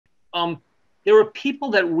there are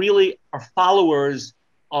people that really are followers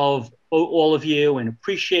of all of you and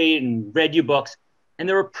appreciate and read your books. And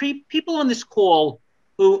there are people on this call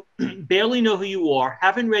who barely know who you are,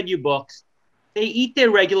 haven't read your books. They eat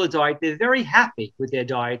their regular diet. They're very happy with their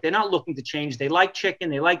diet. They're not looking to change. They like chicken.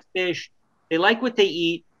 They like fish. They like what they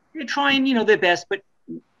eat. They're trying, their best, but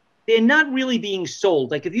they're not really being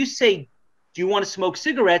sold. Like if you say, do you want to smoke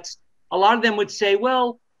cigarettes? A lot of them would say,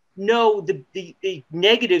 well, no, the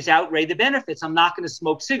negatives outweigh the benefits. I'm not going to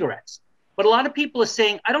smoke cigarettes. But a lot of people are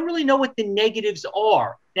saying, I don't really know what the negatives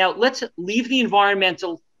are. Now, let's leave the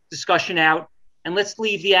environmental discussion out and let's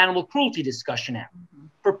leave the animal cruelty discussion out. Mm-hmm.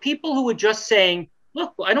 For people who are just saying,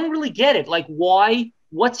 look, I don't really get it. Like, why?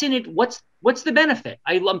 What's in it? What's the benefit?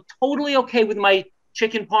 I'm totally okay with my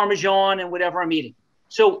chicken Parmesan and whatever I'm eating.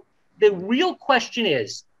 So the real question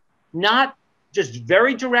is not just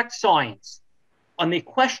very direct science on the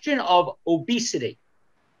question of obesity,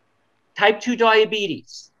 type 2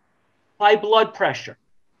 diabetes, high blood pressure,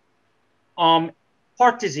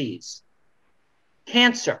 heart disease,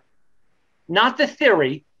 cancer. Not the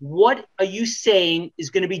theory. What are you saying is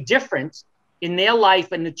going to be different in their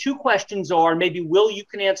life? And the two questions are, maybe Will, you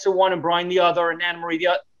can answer one and Brian the other and Anna Marie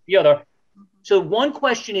the other. So one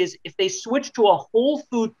question is, if they switch to a whole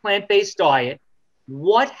food plant-based diet,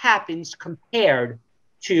 what happens compared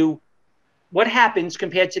to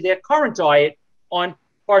their current diet on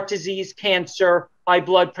heart disease, cancer, high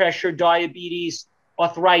blood pressure, diabetes,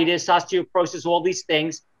 arthritis, osteoporosis, all these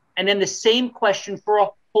things? And then the same question for a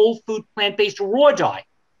whole food plant-based raw diet.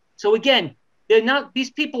 So again,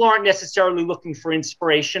 these people aren't necessarily looking for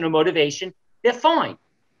inspiration or motivation. They're fine.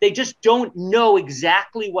 They just don't know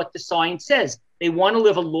exactly what the science says. They want to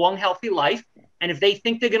live a long, healthy life. And if they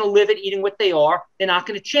think they're going to live it eating what they are, they're not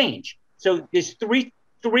going to change. So there's three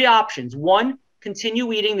options. One,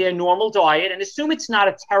 continue eating their normal diet and assume it's not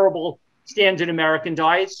a terrible standard American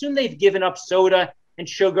diet. Assume they've given up soda and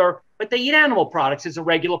sugar, but they eat animal products as a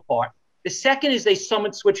regular part. The second is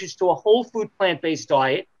someone switches to a whole food plant-based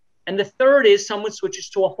diet. And the third is someone switches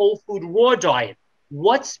to a whole food raw diet.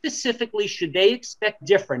 What specifically should they expect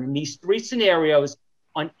different in these three scenarios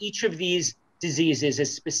on each of these diseases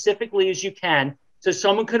as specifically as you can, so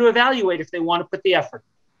someone could evaluate if they want to put the effort?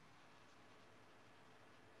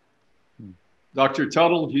 Dr.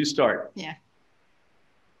 Tuttle, you start. Yeah.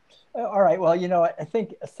 All right. Well, I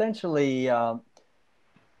think essentially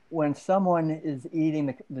when someone is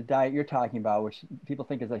eating the diet you're talking about, which people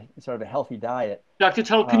think is a sort of a healthy diet. Dr.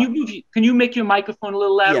 Tuttle, can you make your microphone a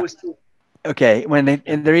little louder? Yeah. Okay. When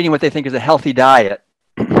they're eating what they think is a healthy diet,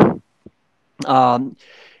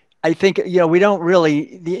 I think, we don't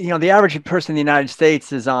really, the average person in the United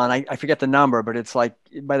States is on, I forget the number, but it's like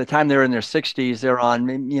by the time they're in their 60s, they're on,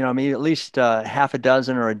 maybe at least half a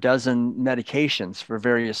dozen or a dozen medications for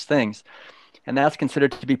various things. And that's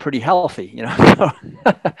considered to be pretty healthy,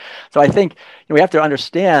 So I think we have to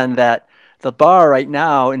understand that the bar right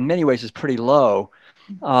now in many ways is pretty low.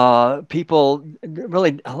 People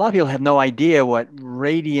really, a lot of people have no idea what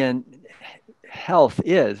radiant health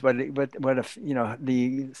is, what if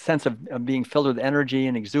the sense of being filled with energy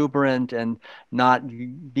and exuberant and not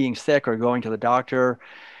being sick or going to the doctor.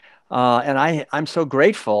 And I'm so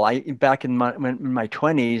grateful. Back in my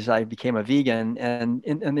 20s, I became a vegan, and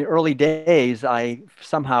in the early days, I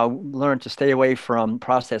somehow learned to stay away from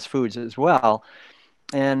processed foods as well.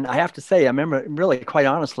 And I have to say, I remember really, quite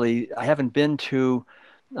honestly, I haven't been to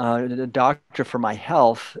the doctor for my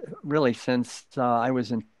health really since I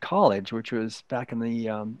was in college, which was back in the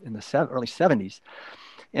early 70s.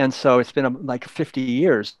 And so it's been like 50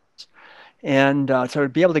 years. And so to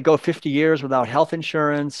be able to go 50 years without health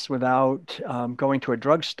insurance, without going to a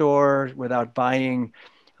drugstore, without buying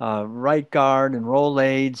Right Guard and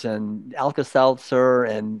Rolaids and Alka-Seltzer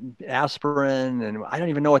and aspirin, and I don't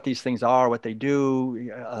even know what these things are, what they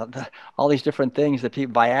do, all these different things that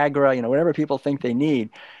people, Viagra, whatever people think they need.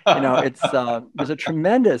 It's there's a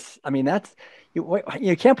tremendous. I mean, that's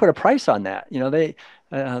you can't put a price on that.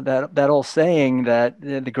 That old saying that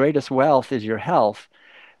the greatest wealth is your health.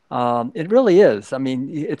 It really is. I mean,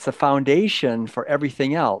 it's a foundation for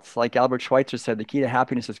everything else. Like Albert Schweitzer said, the key to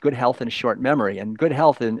happiness is good health and a short memory. And good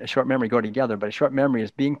health and a short memory go together. But a short memory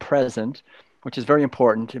is being present, which is very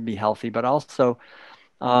important to be healthy, but also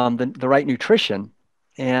the right nutrition.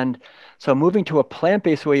 And so moving to a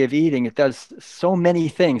plant-based way of eating, it does so many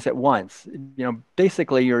things at once.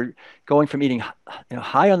 Basically you're going from eating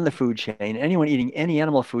high on the food chain, anyone eating any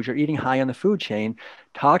animal food, you're eating high on the food chain,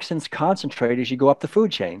 toxins concentrate as you go up the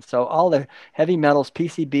food chain. So all the heavy metals,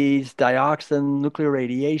 PCBs, dioxin, nuclear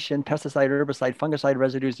radiation, pesticide, herbicide, fungicide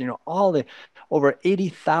residues, all the over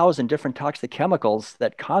 80,000 different toxic chemicals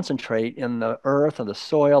that concentrate in the earth or the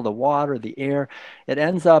soil, the water, the air, it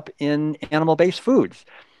ends up in animal-based foods.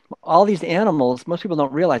 All these animals, most people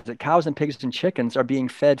don't realize that cows and pigs and chickens are being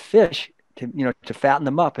fed fish to fatten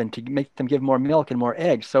them up and to make them give more milk and more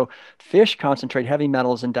eggs. So fish concentrate heavy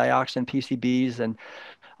metals and dioxin, PCBs, and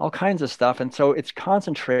all kinds of stuff. And so it's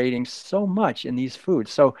concentrating so much in these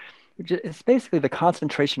foods. So it's basically the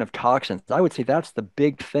concentration of toxins. I would say that's the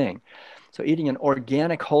big thing. So eating an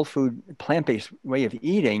organic, whole food, plant-based way of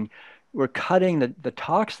eating, we're cutting the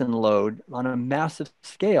toxin load on a massive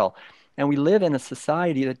scale. And we live in a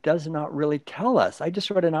society that does not really tell us. I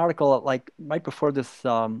just read an article like right before this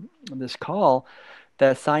call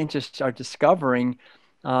that scientists are discovering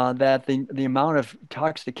that the amount of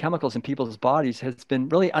toxic chemicals in people's bodies has been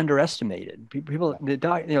really underestimated.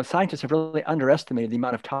 Scientists have really underestimated the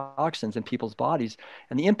amount of toxins in people's bodies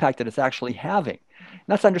and the impact that it's actually having. And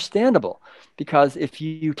that's understandable because if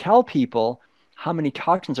you tell people how many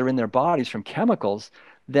toxins are in their bodies from chemicals,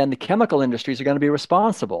 then the chemical industries are going to be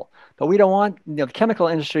responsible. But we don't want, the chemical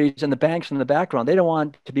industries and the banks in the background, they don't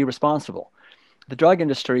want to be responsible. The drug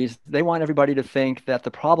industries, they want everybody to think that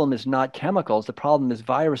the problem is not chemicals, the problem is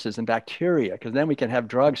viruses and bacteria, because then we can have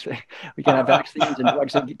drugs, we can have vaccines and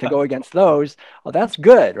drugs to go against those. Well, that's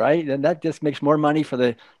good, right? And that just makes more money for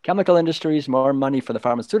the chemical industries, more money for the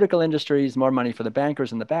pharmaceutical industries, more money for the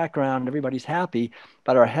bankers in the background. Everybody's happy,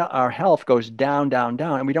 but our health goes down, down,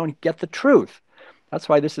 down, and we don't get the truth. That's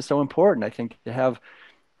why this is so important, I think, to have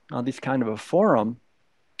this kind of a forum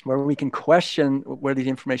where we can question where the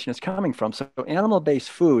information is coming from. So animal-based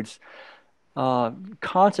foods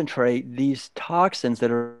concentrate these toxins that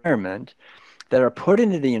are in the environment, that are put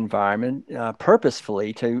into the environment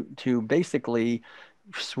purposefully to basically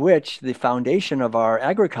switch the foundation of our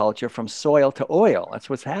agriculture from soil to oil. That's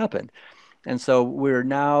what's happened. And so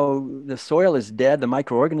the soil is dead, the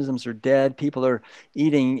microorganisms are dead, people are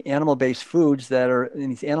eating animal-based foods and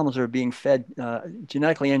these animals are being fed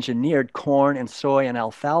genetically engineered corn and soy and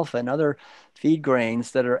alfalfa and other feed grains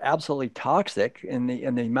that are absolutely toxic in the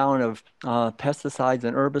amount of pesticides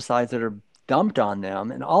and herbicides that are dumped on them.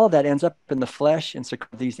 And all of that ends up in the flesh and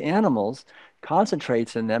these animals,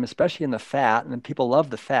 concentrates in them, especially in the fat. And people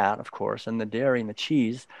love the fat, of course, and the dairy and the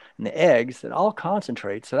cheese and the eggs. It all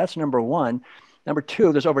concentrates. So that's number one. Number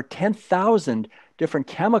two, there's over 10,000 different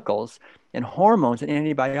chemicals and hormones and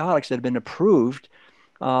antibiotics that have been approved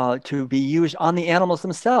to be used on the animals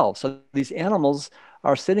themselves. So these animals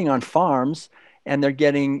are sitting on farms and they're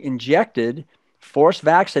getting injected, force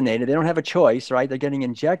vaccinated. They don't have a choice, right? They're getting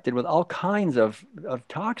injected with all kinds of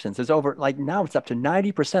toxins. There's now it's up to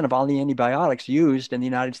 90% of all the antibiotics used in the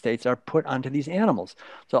United States are put onto these animals.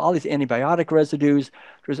 So all these antibiotic residues,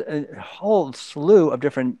 there's a whole slew of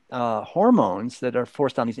different hormones that are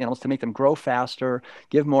forced on these animals to make them grow faster,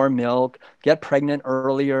 give more milk, get pregnant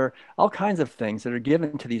earlier, all kinds of things that are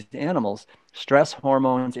given to these animals, stress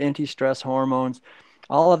hormones, anti-stress hormones,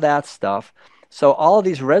 all of that stuff. So all of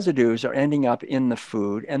these residues are ending up in the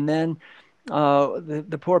food, and then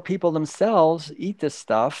the poor people themselves eat this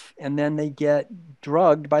stuff, and then they get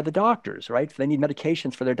drugged by the doctors, right? So they need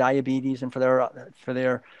medications for their diabetes and for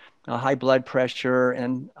their high blood pressure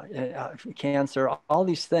and cancer, all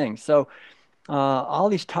these things. So all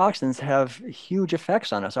these toxins have huge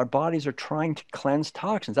effects on us. Our bodies are trying to cleanse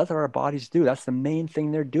toxins. That's what our bodies do. That's the main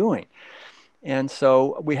thing they're doing. And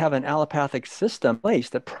so we have an allopathic system in place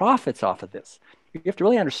that profits off of this. You have to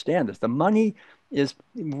really understand this. The money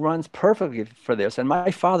runs perfectly for this. And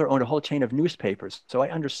my father owned a whole chain of newspapers, so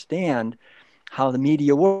I understand how the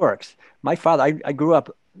media works. My father, I grew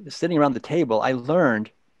up sitting around the table. I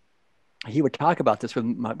learned he would talk about this with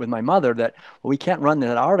my mother that, well, we can't run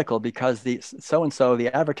that article because the so-and-so,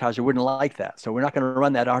 the advertiser, wouldn't like that. So we're not going to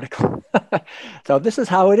run that article. So this is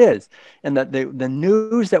how it is. And the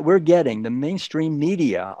news that we're getting, the mainstream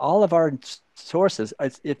media, all of our sources,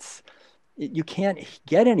 you can't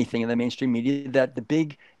get anything in the mainstream media that the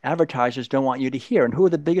big advertisers don't want you to hear. And who are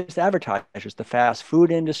the biggest advertisers? The fast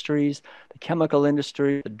food industries, the chemical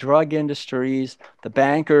industry, the drug industries, the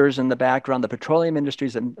bankers in the background, the petroleum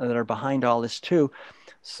industries that are behind all this too.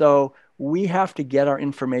 So we have to get our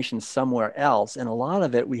information somewhere else. And a lot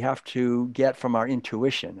of it we have to get from our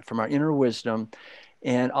intuition, from our inner wisdom,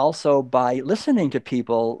 and also by listening to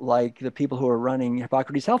people like the people who are running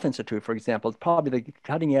Hippocrates Health Institute, for example. It's probably the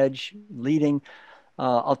cutting edge, leading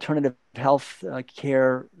alternative health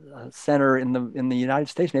care center in the United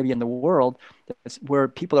States, maybe in the world, where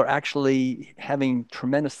people are actually having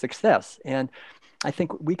tremendous success. And I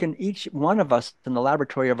think we can, each one of us in the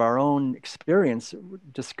laboratory of our own experience,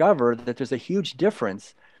 discover that there's a huge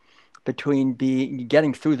difference between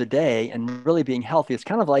getting through the day and really being healthy. It's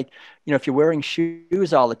kind of like, if you're wearing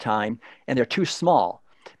shoes all the time and they're too small,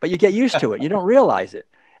 but you get used to it, you don't realize it.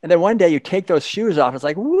 And then one day you take those shoes off, it's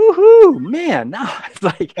like, woohoo, man, now it's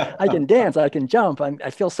like I can dance, I can jump, I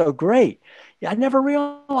feel so great. Yeah, I never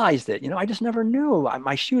realized it. I just never knew.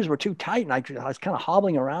 My shoes were too tight and I was kind of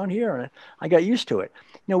hobbling around here and I got used to it.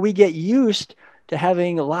 We get used to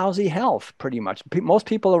having lousy health pretty much. Most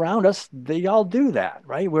people around us, they all do that,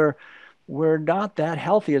 right? We're not that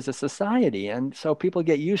healthy as a society. And so people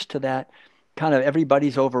get used to that kind of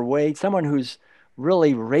everybody's overweight. Someone who's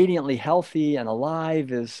really radiantly healthy and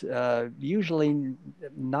alive is usually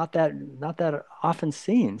not that often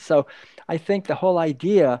seen. So I think the whole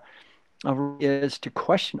idea is to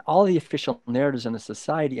question all the official narratives in the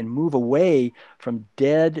society and move away from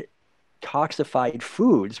dead, toxified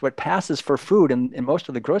foods, what passes for food in most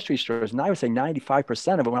of the grocery stores. And I would say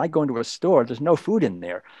 95% of it, when I go into a store, there's no food in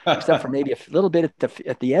there, except for maybe a little bit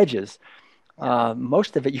at the edges.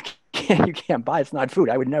 Most of it you can't buy. It's not food.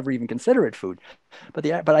 I would never even consider it food. But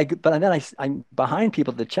then I'm behind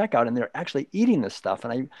people at the checkout and they're actually eating this stuff,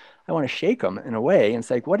 and I want to shake them in a way and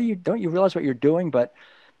say, don't you realize what you're doing? But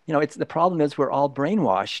it's the problem is we're all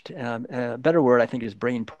brainwashed. A better word I think is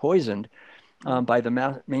brain poisoned by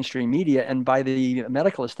the mainstream media and by the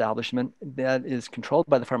medical establishment that is controlled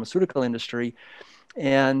by the pharmaceutical industry.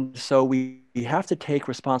 And so we have to take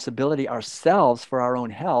responsibility ourselves for our own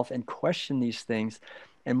health and question these things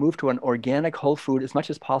and move to an organic, whole food, as much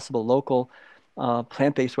as possible, local,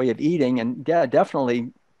 plant-based way of eating. And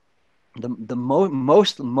definitely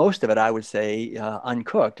most of it, I would say,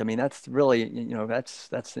 uncooked. I mean, that's really,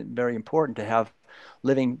 that's very important to have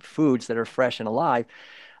living foods that are fresh and alive.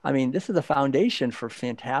 I mean, this is the foundation for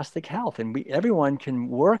fantastic health, and everyone can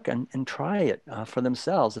work and try it for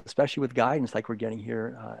themselves, especially with guidance like we're getting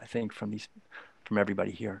here, I think, from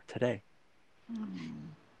everybody here today.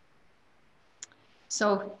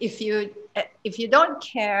 So if you don't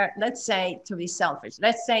care, let's say, to be selfish,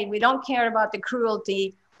 let's say we don't care about the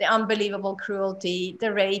cruelty, the unbelievable cruelty,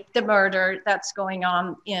 the rape, the murder that's going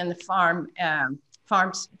on in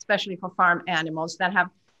farms, especially for farm animals that have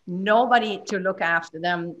nobody to look after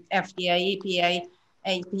them. FDA, EPA,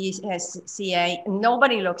 APCA,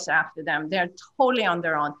 nobody looks after them. They're totally on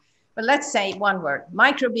their own. But let's say one word,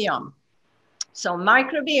 microbiome. So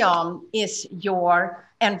microbiome is your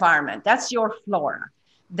environment. That's your flora.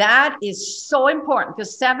 That is so important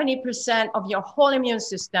because 70% of your whole immune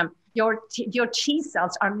system, your T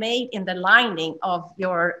cells are made in the lining of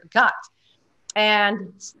your gut.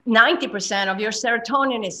 And 90% of your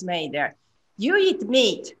serotonin is made there. You eat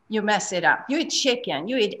meat, you mess it up. You eat chicken,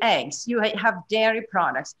 you eat eggs, you have dairy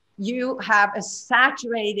products. You have a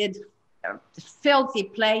saturated, filthy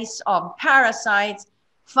place of parasites,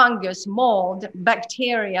 fungus, mold,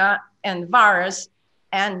 bacteria, and virus.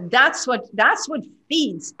 And that's what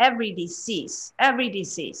feeds every disease, And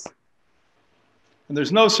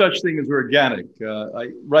there's no such thing as organic.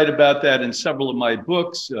 I write about that in several of my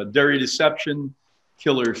books, Dairy Deception,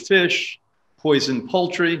 Killer Fish, Poison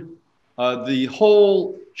Poultry. The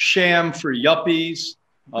whole sham for yuppies,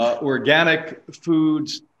 organic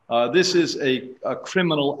foods, this is a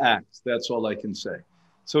criminal act. That's all I can say.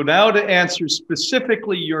 So now to answer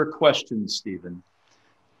specifically your question, Stephen,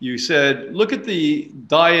 you said, look at the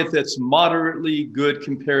diet that's moderately good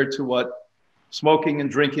compared to what smoking and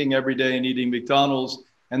drinking every day and eating McDonald's,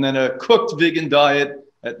 and then a cooked vegan diet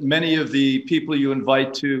that many of the people you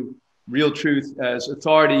invite to Real Truth as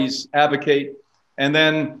authorities advocate, and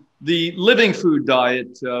then the living food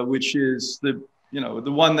diet, which is the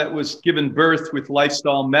one that was given birth with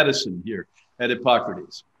lifestyle medicine here at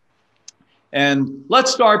Hippocrates. And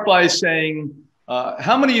let's start by saying,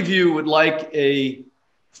 how many of you would like a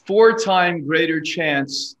 4-time greater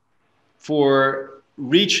chance for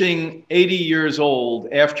reaching 80 years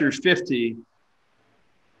old after 50?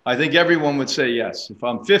 I think everyone would say yes. If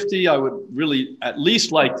I'm 50, I would really at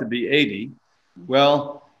least like to be 80.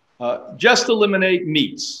 Well, just eliminate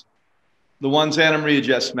meats, the ones Anna Maria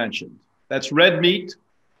just mentioned. That's red meat,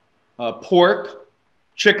 pork,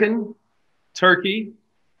 chicken, turkey,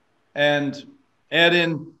 and add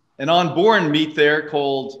in an unborn meat there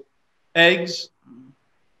called eggs.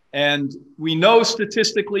 And we know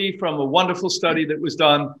statistically from a wonderful study that was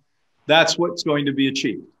done, that's what's going to be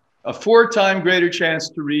achieved. A 4-time greater chance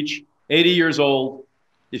to reach 80 years old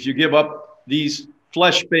if you give up these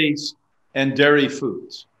flesh-based and dairy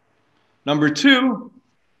foods. Number 2,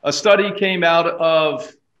 a study came out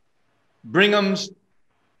of Brigham's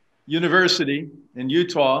University in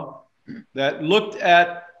Utah that looked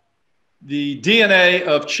at the DNA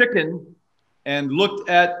of chicken and looked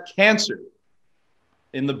at cancer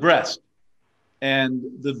in the breast. And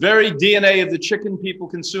the very DNA of the chicken people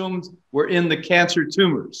consumed were in the cancer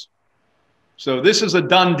tumors. So this is a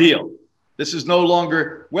done deal. This is no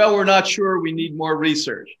longer, well, we're not sure, we need more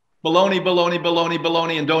research. Baloney, baloney, baloney,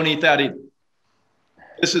 baloney, and don't eat that either.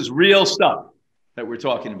 This is real stuff that we're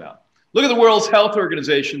talking about. Look at the World Health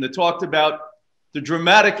Organization that talked about the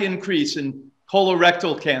dramatic increase in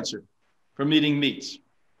colorectal cancer from eating meats.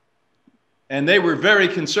 And they were very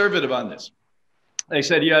conservative on this. They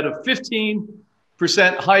said you had a 15%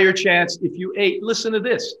 higher chance if you ate, listen to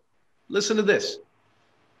this,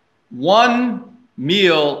 1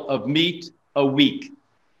 meal of meat a week.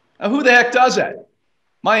 Now, who the heck does that?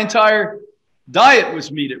 My entire diet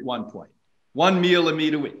was meat at one point. 1 meal of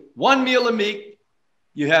meat a week. 1 meal of meat,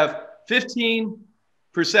 you have 15%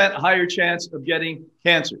 higher chance of getting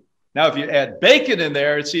cancer. Now, if you add bacon in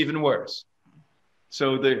there, it's even worse.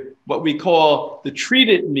 So what we call the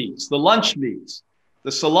treated meats, the lunch meats,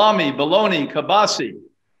 the salami, bologna, kibasi,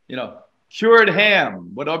 cured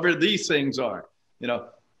ham, whatever these things are,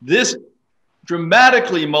 this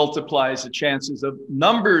dramatically multiplies the chances of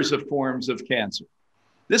numbers of forms of cancer.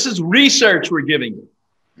 This is research we're giving you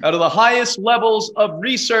out of the highest levels of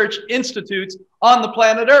research institutes on the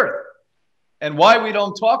planet Earth. And why we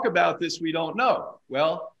don't talk about this, we don't know.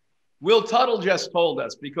 Well, Will Tuttle just told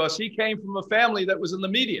us because he came from a family that was in the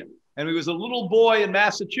media. And he was a little boy in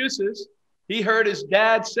Massachusetts. He heard his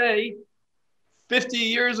dad say 50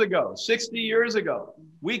 years ago, 60 years ago,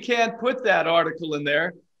 we can't put that article in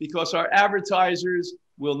there because our advertisers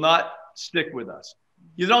will not stick with us.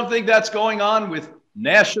 You don't think that's going on with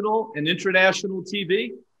national and international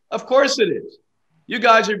TV? Of course it is. You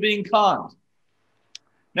guys are being conned.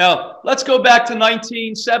 Now, let's go back to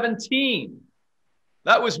 1917.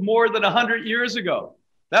 That was more than 100 years ago.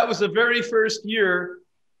 That was the very first year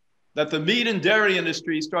that the meat and dairy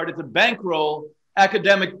industry started to bankroll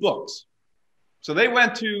academic books. So they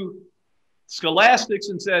went to scholastics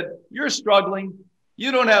and said, you're struggling.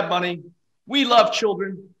 You don't have money. We love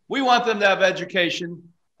children. We want them to have education.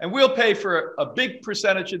 And we'll pay for a big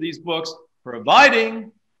percentage of these books,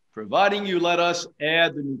 providing you let us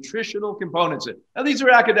add the nutritional components in. Now, these are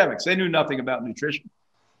academics. They knew nothing about nutrition.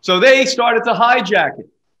 So they started to hijack it.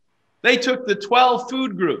 They took the 12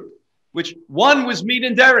 food group, which one was meat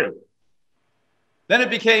and dairy. Then it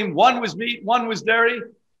became one was meat, one was dairy.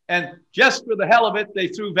 And just for the hell of it, they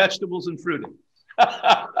threw vegetables and fruit in.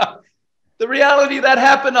 The reality that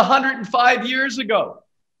happened 105 years ago.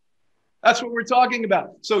 That's what we're talking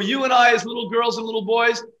about. So you and I as little girls and little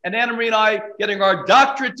boys, and Anna Marie and I getting our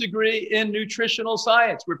doctorate degree in nutritional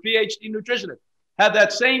science. We're Ph.D. nutritionists. Had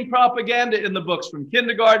that same propaganda in the books from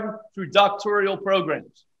kindergarten through doctoral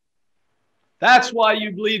programs. That's why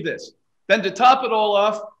you believe this. Then to top it all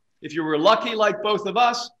off, if you were lucky like both of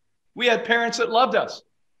us, we had parents that loved us.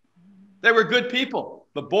 They were good people.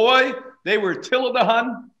 But boy, they were Attila the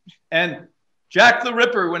Hun and Jack the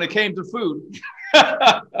Ripper when it came to food.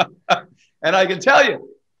 And I can tell you,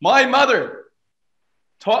 my mother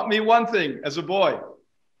taught me one thing as a boy.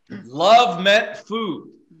 Love meant food.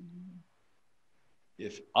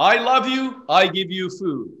 If I love you, I give you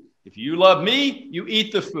food. If you love me, you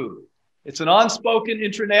eat the food. It's an unspoken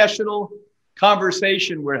international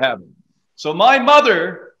conversation we're having. So my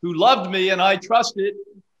mother, who loved me and I trusted,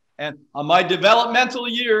 and on my developmental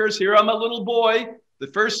years, here I'm a little boy, the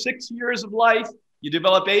first 6 years of life, you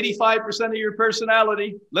develop 85% of your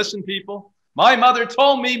personality. Listen, people, my mother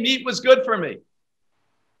told me meat was good for me.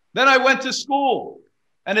 Then I went to school,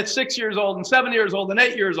 and at 6 years old and 7 years old and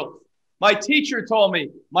 8 years old, my teacher told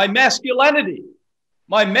me my masculinity,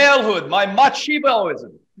 my malehood, my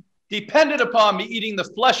machiavellism depended upon me eating the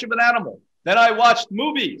flesh of an animal. Then I watched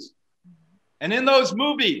movies. And in those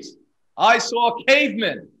movies, I saw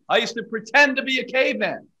cavemen. I used to pretend to be a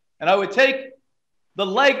caveman. And I would take the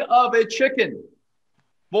leg of a chicken.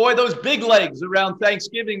 Boy, those big legs around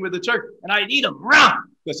Thanksgiving with the turkey. And I'd eat them raw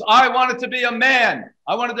because I wanted to be a man.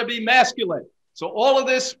 I wanted to be masculine. So all of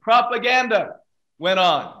this propaganda went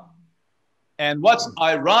on. And what's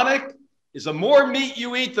ironic is the more meat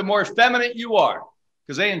you eat, the more feminine you are,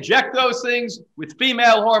 because they inject those things with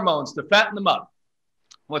female hormones to fatten them up.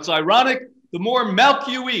 What's ironic, the more milk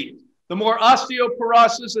you eat, the more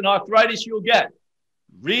osteoporosis and arthritis you'll get.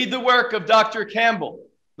 Read the work of Dr. Campbell,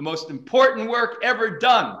 the most important work ever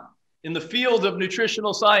done in the field of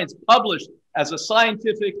nutritional science, published as a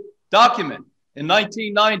scientific document in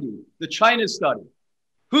 1990, the China study.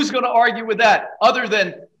 Who's going to argue with that other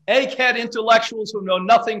than egghead intellectuals who know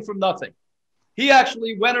nothing from nothing? He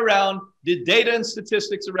actually went around, did data and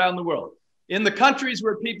statistics around the world. In the countries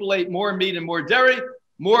where people ate more meat and more dairy,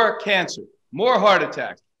 more cancer, more heart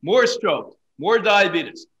attacks, more stroke, more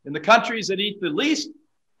diabetes. In the countries that eat the least,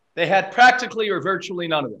 they had practically or virtually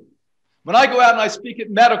none of them. When I go out and I speak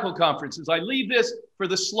at medical conferences, I leave this for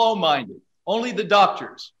the slow-minded, only the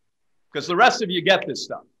doctors, because the rest of you get this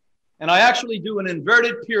stuff. And I actually do an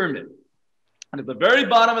inverted pyramid. And at the very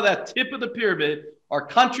bottom of that tip of the pyramid are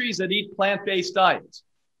countries that eat plant-based diets.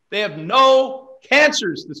 They have no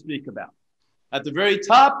cancers to speak about. At the very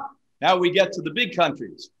top, now we get to the big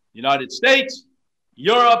countries: United States,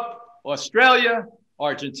 Europe, Australia,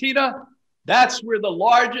 Argentina. That's where the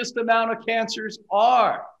largest amount of cancers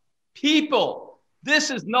are. People, this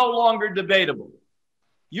is no longer debatable.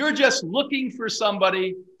 You're just looking for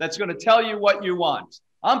somebody that's going to tell you what you want.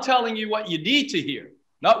 I'm telling you what you need to hear,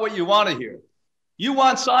 not what you want to hear. You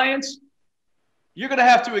want science? You're going to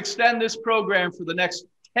have to extend this program for the next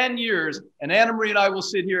 10 years, and Anna Marie and I will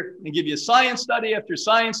sit here and give you science study after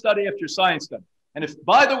science study after science study. And if,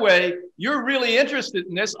 by the way, you're really interested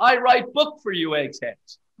in this, I write book for you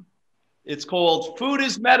eggheads. It's called Food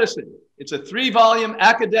is Medicine. It's a 3-volume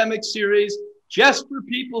academic series just for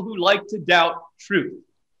people who like to doubt truth.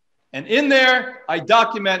 And in there, I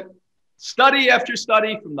document study after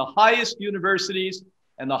study from the highest universities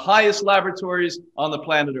and the highest laboratories on the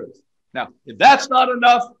planet Earth. Now, if that's not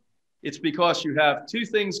enough, it's because you have two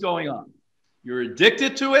things going on. You're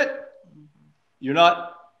addicted to it. You're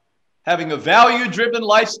not having a value-driven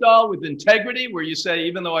lifestyle with integrity where you say,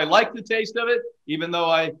 even though I like the taste of it, even though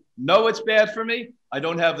I know it's bad for me, I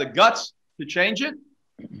don't have the guts to change it.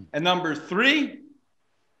 And number 3,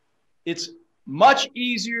 it's much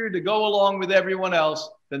easier to go along with everyone else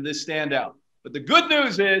than to stand out. But the good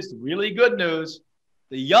news is, really good news,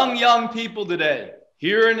 the young people today,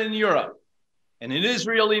 here and in Europe, and in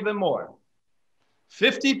Israel even more,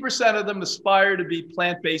 50% of them aspire to be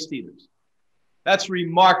plant-based eaters. That's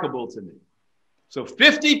remarkable to me. So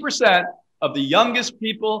 50% of the youngest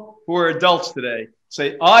people who are adults today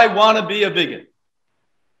say, I want to be a vegan.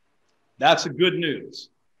 That's a good news.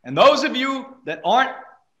 And those of you that aren't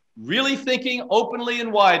really thinking openly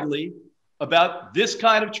and widely about this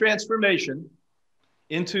kind of transformation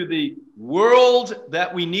into the world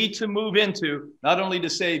that we need to move into, not only to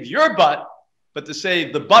save your butt, but to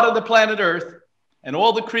save the butt of the planet Earth and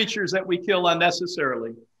all the creatures that we kill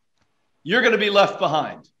unnecessarily, you're going to be left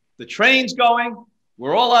behind. The train's going.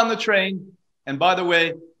 We're all on the train. And by the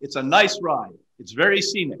way, it's a nice ride. It's very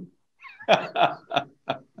scenic.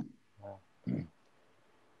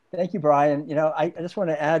 Thank you, Brian. You know, I just want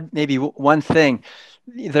to add maybe one thing.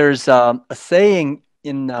 There's a saying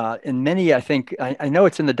in many, I think, I know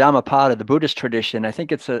it's in the Dhammapada, the Buddhist tradition. I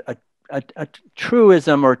think it's a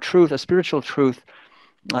truism or truth, a spiritual truth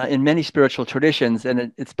in many spiritual traditions.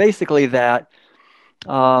 And it's basically that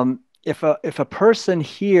if a person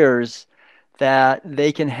hears that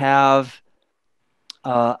they can have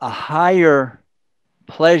a higher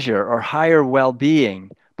pleasure or higher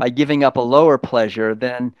well-being by giving up a lower pleasure,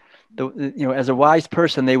 then as a wise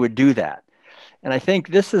person, they would do that. And I think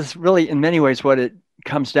this is really, in many ways, what it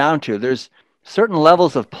comes down to. There's certain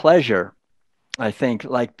levels of pleasure, I think,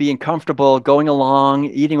 like being comfortable, going along,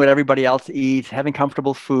 eating what everybody else eats, having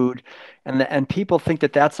comfortable food. And people think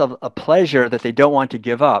that that's a pleasure that they don't want to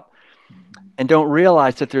give up, and don't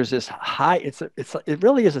realize that there's this high, it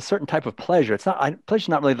really is a certain type of pleasure. Pleasure is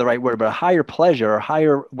not really the right word, but a higher pleasure or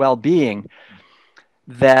higher well-being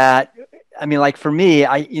that, I mean, like for me,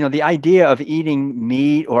 the idea of eating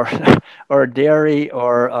meat or or dairy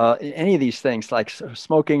or any of these things, like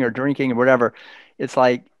smoking or drinking or whatever, it's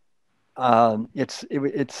like it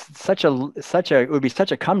would be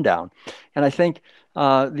such a come down. And I think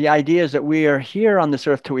the idea is that we are here on this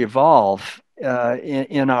earth to evolve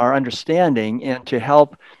in our understanding and to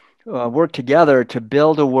help work together to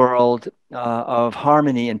build a world of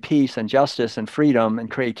harmony and peace and justice and freedom and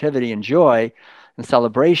creativity and joy and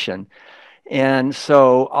celebration. And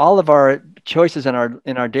so all of our choices in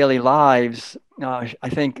our daily lives, I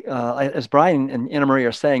think, as Brian and Anna Marie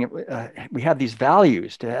are saying, we have these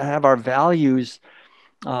values, to have our values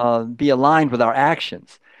be aligned with our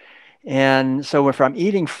actions. And so if I'm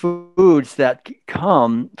eating foods that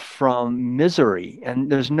come from misery,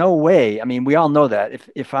 and there's no way, I mean, we all know that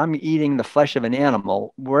if I'm eating the flesh of an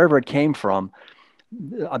animal, wherever it came from,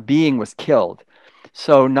 a being was killed.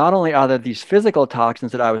 So not only are there these physical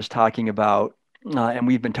toxins that I was talking about, and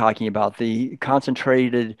we've been talking about the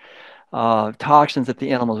concentrated toxins that the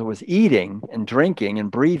animal was eating and drinking and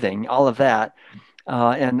breathing, all of that,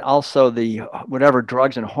 and also the whatever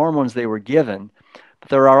drugs and hormones they were given. But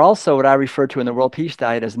there are also what I refer to in the World Peace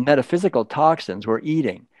Diet as metaphysical toxins we're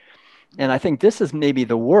eating. And I think this is maybe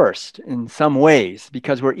the worst in some ways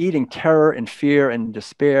because we're eating terror and fear and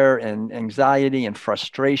despair and anxiety and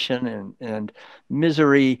frustration and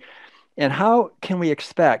misery. And how can we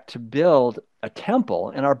expect to build a temple?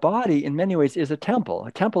 And our body, in many ways, is a temple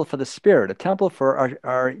for the spirit, a temple for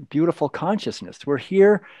our beautiful consciousness. We're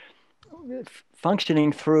here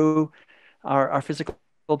functioning through our physical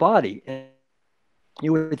body. And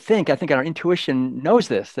you would think, I think our intuition knows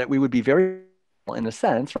this, that we would be very, in a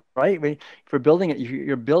sense, right? If we're building it,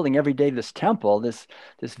 you're building every day this temple, this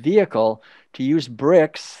vehicle to use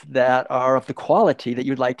bricks that are of the quality that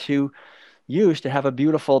you'd like to use to have a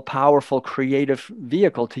beautiful, powerful, creative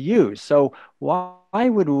vehicle to use. So why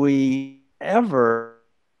would we ever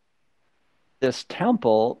this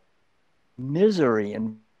temple misery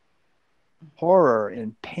and horror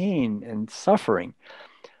and pain and suffering?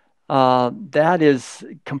 That is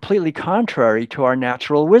completely contrary to our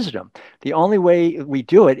natural wisdom. The only way we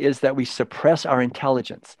do it is that we suppress our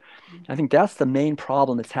intelligence. I think that's the main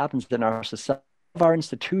problem that happens in our society, our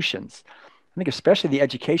institutions. I think especially the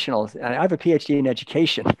educational, and I have a PhD in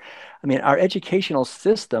education. I mean, our educational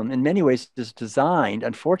system in many ways is designed,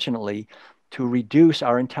 unfortunately, to reduce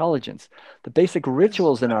our intelligence. The basic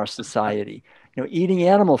rituals in our society, eating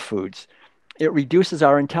animal foods, it reduces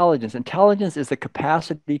our intelligence. Intelligence is the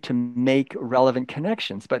capacity to make relevant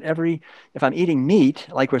connections. But if I'm eating meat,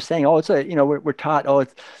 like we're saying, oh, we're taught, oh,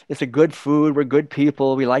 it's a good food. We're good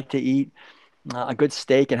people. We like to eat a good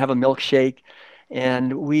steak and have a milkshake.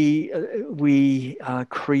 And we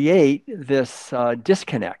create this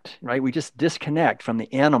disconnect, right? We just disconnect from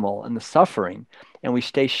the animal and the suffering, and we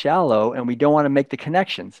stay shallow, and we don't want to make the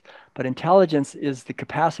connections. But intelligence is the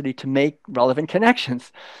capacity to make relevant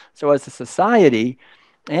connections. So as a society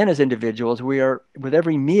and as individuals, we are, with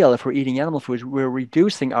every meal, if we're eating animal foods, we're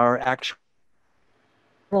reducing our actual,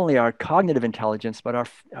 not only our cognitive intelligence, but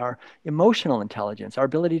our emotional intelligence, our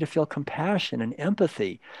ability to feel compassion and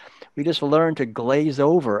empathy. We just learn to glaze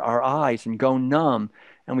over our eyes and go numb.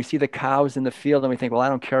 And we see the cows in the field and we think, well, I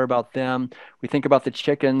don't care about them. We think about the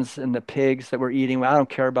chickens and the pigs that we're eating. Well, I don't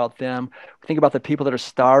care about them. We think about the people that are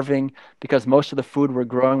starving because most of the food we're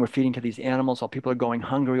growing, we're feeding to these animals while people are going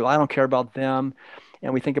hungry. Well, I don't care about them.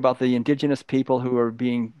 And we think about the indigenous people who are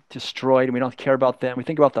being destroyed and we don't care about them. We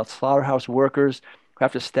think about the slaughterhouse workers who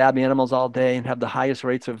have to stab animals all day and have the highest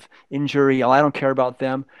rates of injury. Oh, I don't care about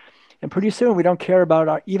them. And pretty soon we don't care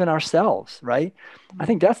about even ourselves, right? I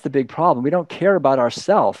think that's the big problem. We don't care about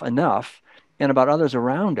ourselves enough and about others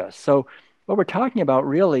around us. So what we're talking about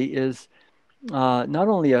really is not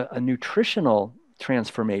only a nutritional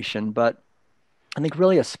transformation, but I think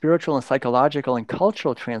really a spiritual and psychological and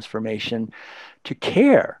cultural transformation to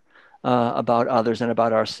care about others and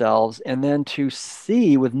about ourselves, and then to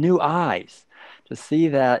see with new eyes, to see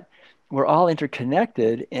that we're all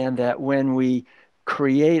interconnected and that when we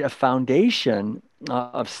create a foundation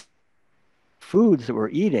of foods that we're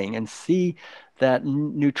eating and see that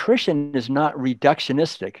nutrition is not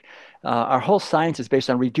reductionistic. Our whole science is based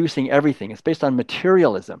on reducing everything. It's based on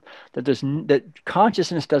materialism, that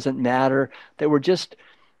consciousness doesn't matter, that we're just,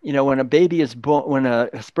 when a baby is born, when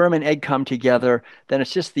a sperm and egg come together, then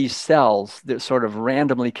it's just these cells that sort of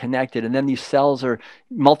randomly connected. And then these cells are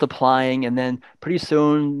multiplying. And then pretty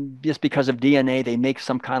soon, just because of DNA, they make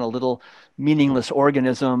some kind of little meaningless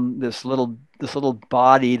organism, this little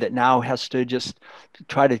body that now has to just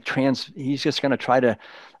try to he's just going to try to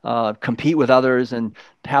compete with others and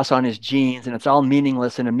pass on his genes. And it's all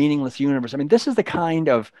meaningless in a meaningless universe. I mean, this is the kind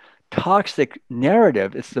of toxic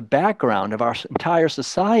narrative. It's the background of our entire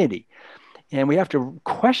society. And we have to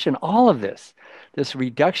question all of this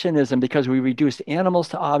reductionism, because we reduce animals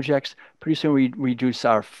to objects. Pretty soon we reduce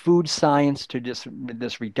our food science to just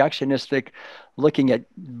this reductionistic looking at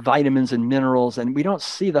vitamins and minerals. And we don't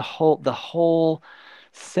see the whole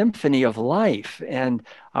symphony of life and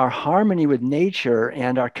our harmony with nature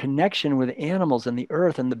and our connection with animals and the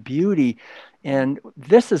earth and the beauty. And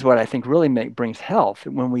this is what I think really brings health,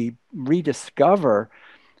 when we rediscover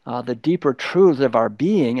the deeper truths of our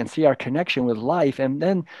being and see our connection with life. And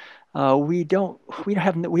then we don't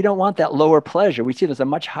want that lower pleasure. We see there's a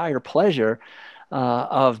much higher pleasure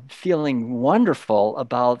of feeling wonderful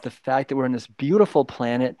about the fact that we're in this beautiful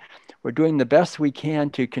planet. We're doing the best we can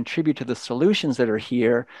to contribute to the solutions that are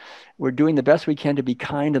here. We're doing the best we can to be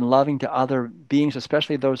kind and loving to other beings,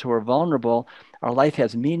 especially those who are vulnerable. Our life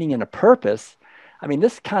has meaning and a purpose. I mean,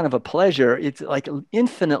 this kind of a pleasure, it's like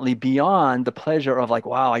infinitely beyond the pleasure of like,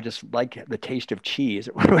 wow, I just like the taste of cheese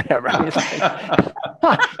or whatever. I mean, it's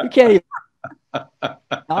like, you can't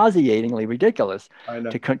even, nauseatingly ridiculous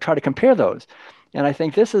to try to compare those. And I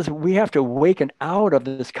think we have to waken out of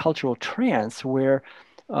this cultural trance where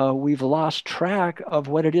we've lost track of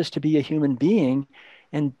what it is to be a human being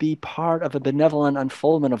and be part of a benevolent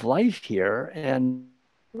unfoldment of life here,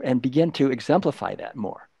 and begin to exemplify that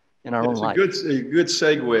more in our own It's life. a good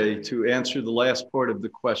segue to answer the last part of the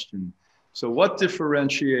question. So what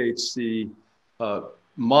differentiates the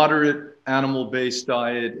moderate animal-based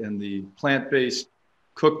diet and the plant-based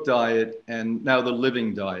cooked diet and now the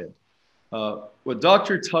living diet? What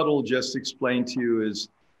Dr. Tuttle just explained to you is,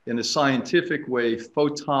 in a scientific way,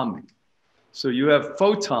 photomic. So you have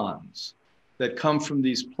photons that come from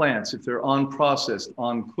these plants, if they're unprocessed,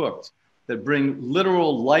 uncooked, that bring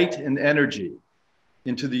literal light and energy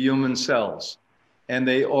into the human cells. And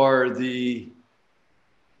they are the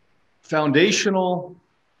foundational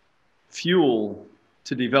fuel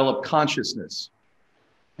to develop consciousness.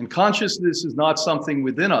 And consciousness is not something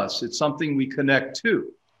within us, it's something we connect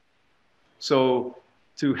to. So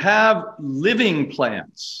to have living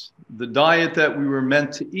plants, the diet that we were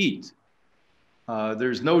meant to eat,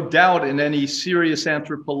 there's no doubt in any serious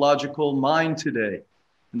anthropological mind today,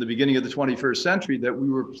 in the beginning of the 21st century, that we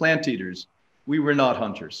were plant eaters. We were not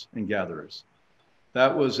hunters and gatherers.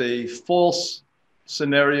 That was a false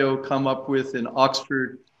scenario come up with in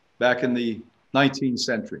Oxford back in the 19th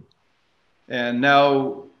century. And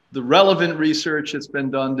now the relevant research that's been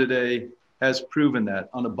done today has proven that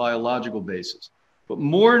on a biological basis. But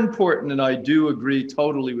more important, and I do agree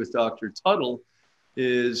totally with Dr. Tuttle,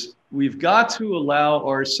 is we've got to allow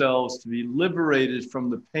ourselves to be liberated from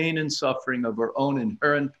the pain and suffering of our own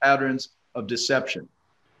inherent patterns of deception.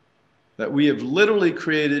 That we have literally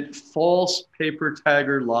created false paper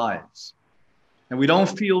tagger lives. And we don't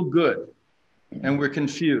feel good. And we're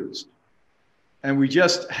confused. And we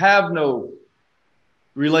just have no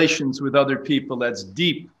relations with other people that's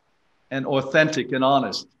deep and authentic and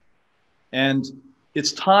honest. And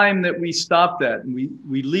it's time that we stop that and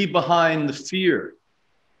we leave behind the fear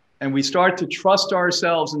and we start to trust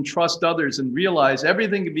ourselves and trust others and realize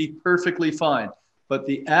everything can be perfectly fine. But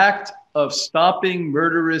the act of stopping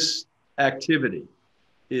murderous activity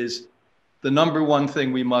is the number one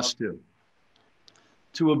thing we must do.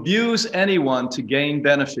 To abuse anyone to gain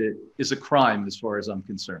benefit is a crime as far as I'm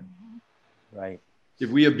concerned. Right. If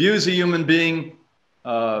we abuse a human being,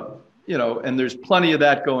 and there's plenty of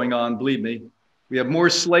that going on, believe me. We have more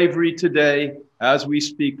slavery today as we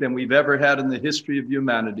speak than we've ever had in the history of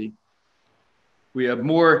humanity. We have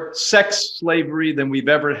more sex slavery than we've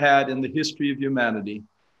ever had in the history of humanity.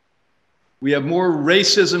 We have more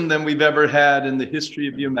racism than we've ever had in the history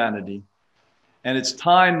of humanity. And it's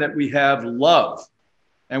time that we have love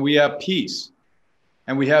and we have peace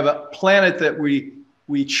and we have a planet that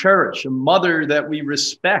we cherish, a mother that we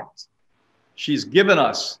respect. She's given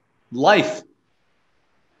us life.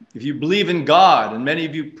 If you believe in God, and many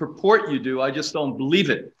of you purport you do, I just don't believe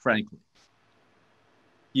it, frankly.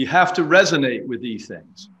 You have to resonate with these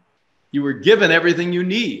things. You were given everything you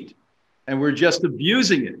need, and we're just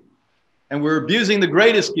abusing it. And we're abusing the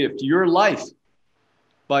greatest gift, your life.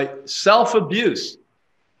 By self-abuse,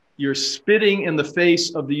 you're spitting in the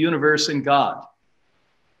face of the universe and God.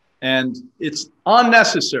 And it's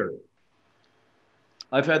unnecessary.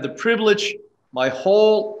 I've had the privilege my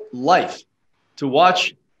whole life to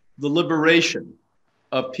watch the liberation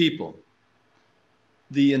of people.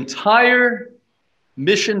 The entire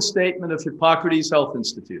mission statement of Hippocrates Health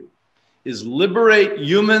Institute is liberate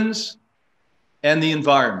humans and the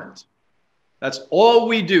environment. That's all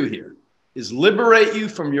we do here, is liberate you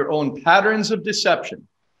from your own patterns of deception.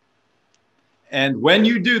 And when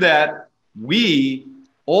you do that, we,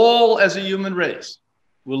 all as a human race,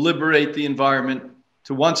 will liberate the environment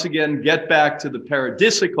to once again get back to the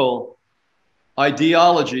paradisical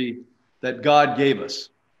ideology that God gave us.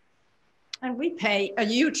 And we pay a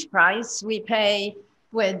huge price. We pay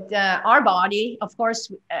with our body, of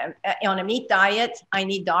course, on a meat diet. I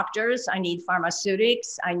need doctors, I need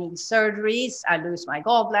pharmaceutics, I need surgeries. I lose my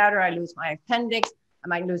gallbladder, I lose my appendix, I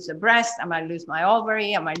might lose the breast, I might lose my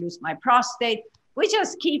ovary, I might lose my prostate. We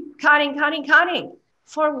just keep cutting.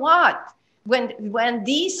 For what? When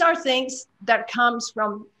these are things that comes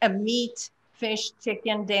from a meat, fish,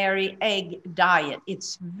 chicken, dairy, egg diet.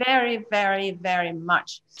 It's very, very, very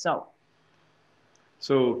much so.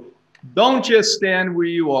 So don't just stand where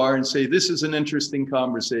you are and say, this is an interesting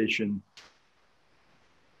conversation.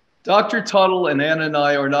 Dr. Tuttle and Anna and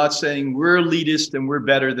I are not saying we're elitist and we're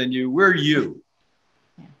better than you. We're you.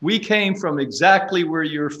 We came from exactly where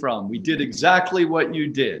you're from. We did exactly what you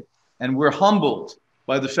did. And we're humbled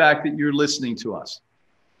by the fact that you're listening to us.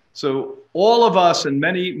 So all of us and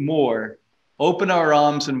many more open our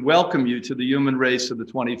arms and welcome you to the human race of the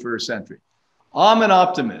 21st century. I'm an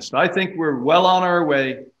optimist. I think we're well on our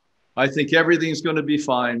way. I think everything's going to be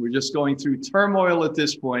fine. We're just going through turmoil at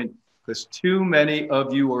this point because too many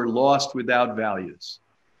of you are lost without values.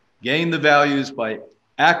 Gain the values by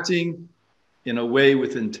acting in a way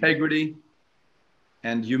with integrity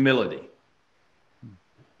and humility.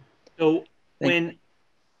 So when...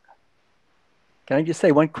 Can I just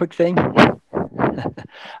say one quick thing?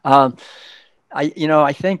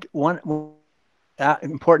 I think one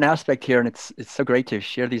important aspect here, and it's so great to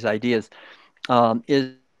share these ideas,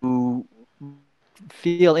 is to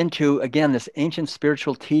feel into, again, this ancient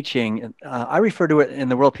spiritual teaching. I refer to it in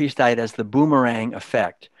the World Peace Diet as the boomerang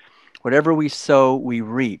effect. Whatever we sow, we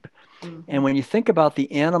reap. Mm-hmm. And when you think about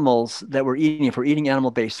the animals that we're eating, if we're eating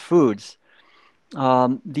animal-based foods,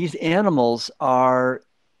 these animals are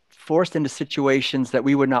forced into situations that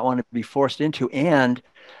we would not want to be forced into, and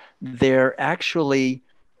they're actually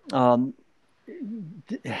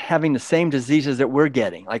having the same diseases that we're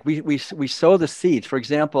getting. Like we sow the seeds. For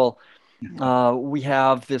example, we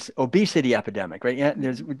have this obesity epidemic, right? Yeah,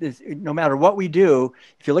 there's, no matter what we do,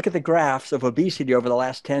 if you look at the graphs of obesity over the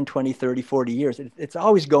last 10, 20, 30, 40 years, it's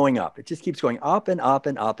always going up. It just keeps going up and up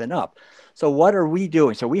and up and up. So what are we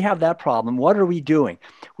doing? So we have that problem. What are we doing?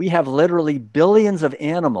 We have literally billions of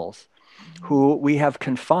animals who we have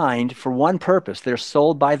confined for one purpose. They're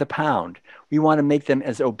sold by the pound. We want to make them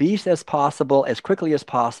as obese as possible, as quickly as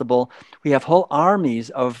possible. We have whole armies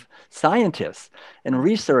of scientists and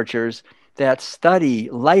researchers that study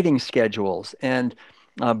lighting schedules and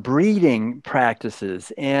breeding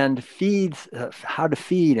practices and feeds, how to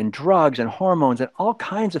feed, and drugs and hormones and all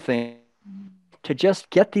kinds of things to just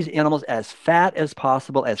get these animals as fat as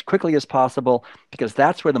possible, as quickly as possible, because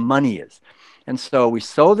that's where the money is. And so we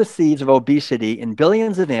sow the seeds of obesity in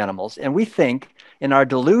billions of animals, and we think in our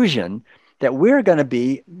delusion that we're going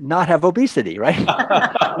to not have obesity, right?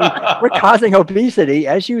 We're causing obesity.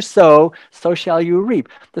 As you sow, so shall you reap.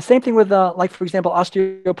 The same thing with, like, for example,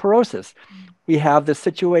 osteoporosis. We have this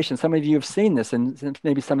situation. Some of you have seen this in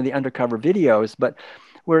maybe some of the undercover videos, but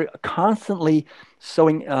we're constantly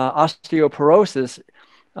sowing osteoporosis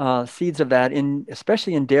seeds of that,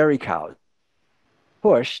 especially in dairy cows,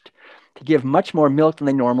 pushed to give much more milk than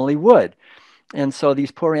they normally would. And so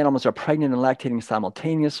these poor animals are pregnant and lactating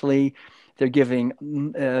simultaneously. They're giving,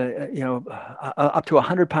 up to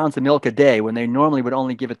 100 pounds of milk a day when they normally would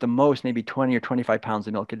only give it the most, maybe 20 or 25 pounds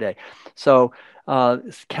of milk a day. So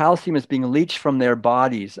calcium is being leached from their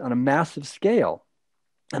bodies on a massive scale.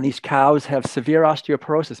 And these cows have severe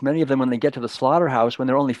osteoporosis. Many of them, when they get to the slaughterhouse, when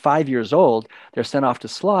they're only 5 years old, they're sent off to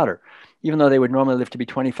slaughter, even though they would normally live to be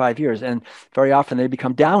 25 years. And very often they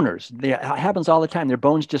become downers. It happens all the time. Their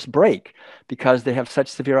bones just break because they have such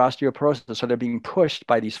severe osteoporosis. So they're being pushed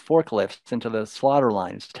by these forklifts into the slaughter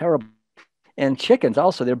line. It's terrible. And chickens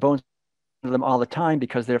also, their bones them all the time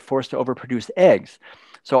because they're forced to overproduce eggs.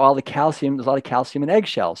 So all the calcium, there's a lot of calcium in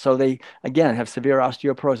eggshells. So they, again, have severe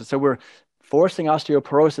osteoporosis. So we're forcing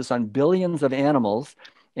osteoporosis on billions of animals,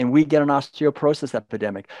 and we get an osteoporosis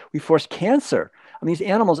epidemic. We force cancer. I mean, these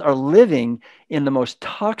animals are living in the most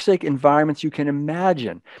toxic environments you can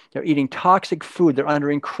imagine. They're eating toxic food. They're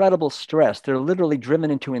under incredible stress. They're literally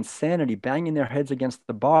driven into insanity, banging their heads against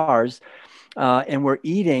the bars. And we're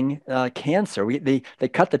eating cancer. They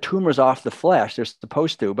cut the tumors off the flesh. They're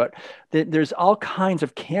supposed to, but there's all kinds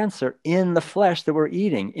of cancer in the flesh that we're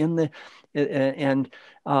eating. And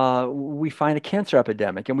we find a cancer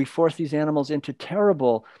epidemic, and we force these animals into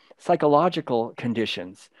terrible psychological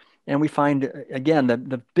conditions. And we find, again,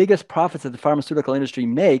 the biggest profits that the pharmaceutical industry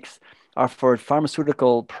makes are for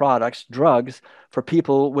pharmaceutical products, drugs, for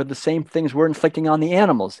people with the same things we're inflicting on the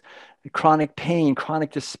animals: chronic pain,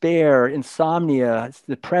 chronic despair, insomnia,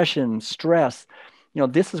 depression, stress.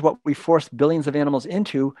 This is what we force billions of animals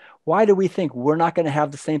into. Why do we think we're not going to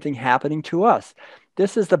have the same thing happening to us?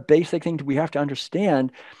 This is the basic thing we have to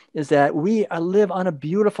understand, is that we live on a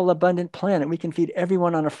beautiful, abundant planet. We can feed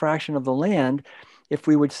everyone on a fraction of the land if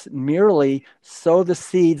we would merely sow the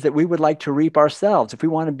seeds that we would like to reap ourselves. If we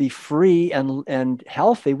want to be free and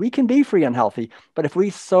healthy, we can be free and healthy. But if we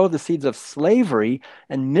sow the seeds of slavery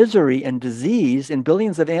and misery and disease in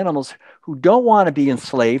billions of animals who don't want to be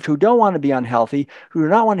enslaved, who don't want to be unhealthy, who do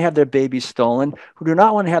not want to have their babies stolen, who do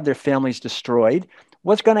not want to have their families destroyed,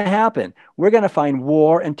 what's going to happen? We're going to find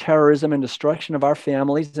war and terrorism and destruction of our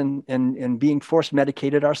families and being force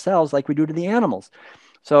medicated ourselves like we do to the animals.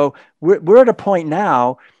 So we're at a point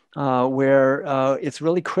now where it's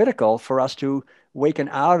really critical for us to waken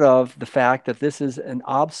out of the fact that this is an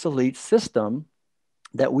obsolete system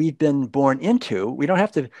that we've been born into. We don't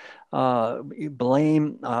have to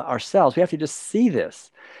blame ourselves. We have to just see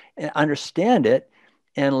this and understand it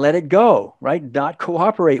and let it go, right? Not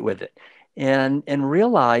cooperate with it. And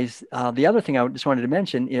realize the other thing I just wanted to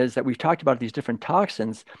mention is that we've talked about these different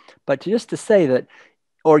toxins, but just to say that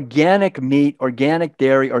organic meat, organic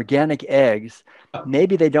dairy, organic eggs,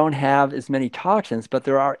 maybe they don't have as many toxins, but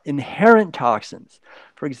there are inherent toxins.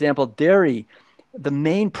 For example, dairy, the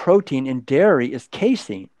main protein in dairy is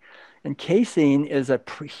casein. And casein is a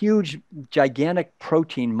huge, gigantic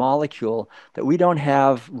protein molecule that we don't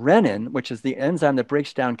have renin, which is the enzyme that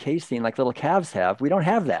breaks down casein like little calves have. We don't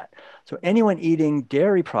have that. So anyone eating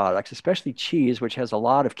dairy products, especially cheese, which has a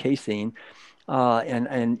lot of casein,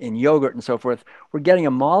 and yogurt and so forth, we're getting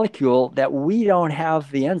a molecule that we don't have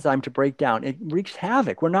the enzyme to break down. It wreaks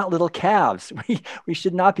havoc. We're not little calves. We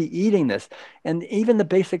should not be eating this. And even the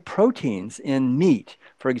basic proteins in meat,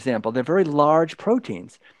 for example, they're very large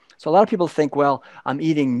proteins. So a lot of people think, well, I'm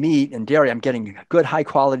eating meat and dairy, I'm getting good high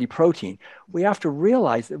quality protein. We have to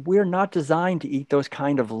realize that we're not designed to eat those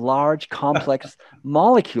kind of large, complex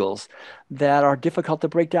molecules that are difficult to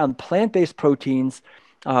break down. Plant-based proteins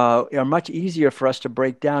are much easier for us to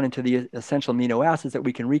break down into the essential amino acids that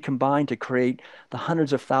we can recombine to create the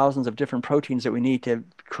hundreds of thousands of different proteins that we need to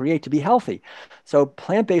create to be healthy. So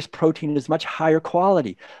plant-based protein is much higher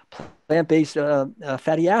quality. Plant-based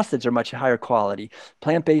fatty acids are much higher quality.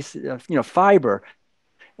 Plant-based, fiber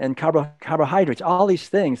and carbohydrates, all these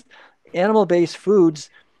things. Animal-based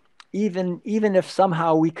foods, even if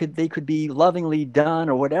somehow they could be lovingly done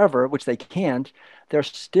or whatever, which they can't, they're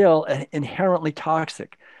still inherently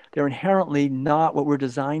toxic. They're inherently not what we're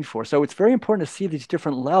designed for. So it's very important to see these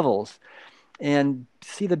different levels and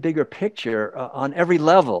see the bigger picture on every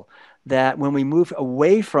level, that when we move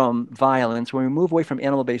away from violence, when we move away from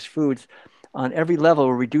animal-based foods, on every level,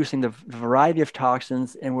 we're reducing the variety of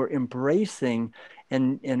toxins, and we're embracing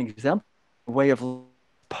an exemplary way of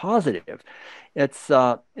positive. It's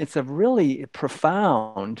a really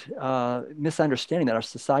profound misunderstanding that our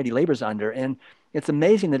society labors under, and it's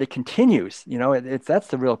amazing that it continues. That's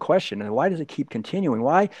the real question. And why does it keep continuing?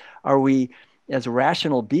 Why are we, as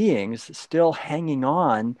rational beings, still hanging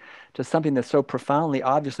on to something that's so profoundly,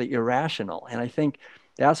 obviously irrational? And I think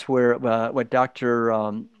that's where what Dr.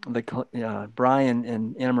 Brian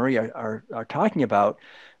and Anna Marie are talking about,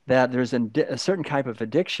 that there's a certain type of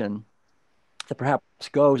addiction that perhaps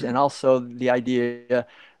goes, and also the idea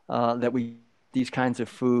that these kinds of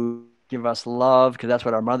food give us love because that's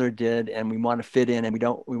what our mother did, and we want to fit in,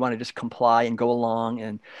 and we want to just comply and go along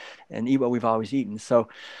and eat what we've always eaten. So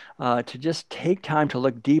to just take time to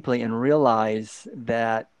look deeply and realize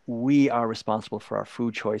that we are responsible for our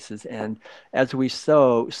food choices, and as we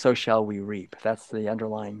sow, so shall we reap. That's the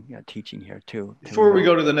underlying teaching here too. Before we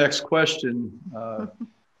go to the next question,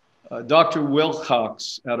 Dr.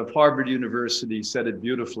 Wilcox out of Harvard University said it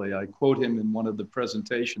beautifully. I quote him in one of the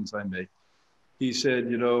presentations I made. He said,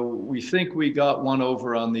 we think we got one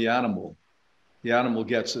over on the animal. The animal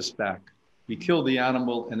gets us back. We kill the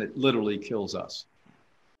animal and it literally kills us.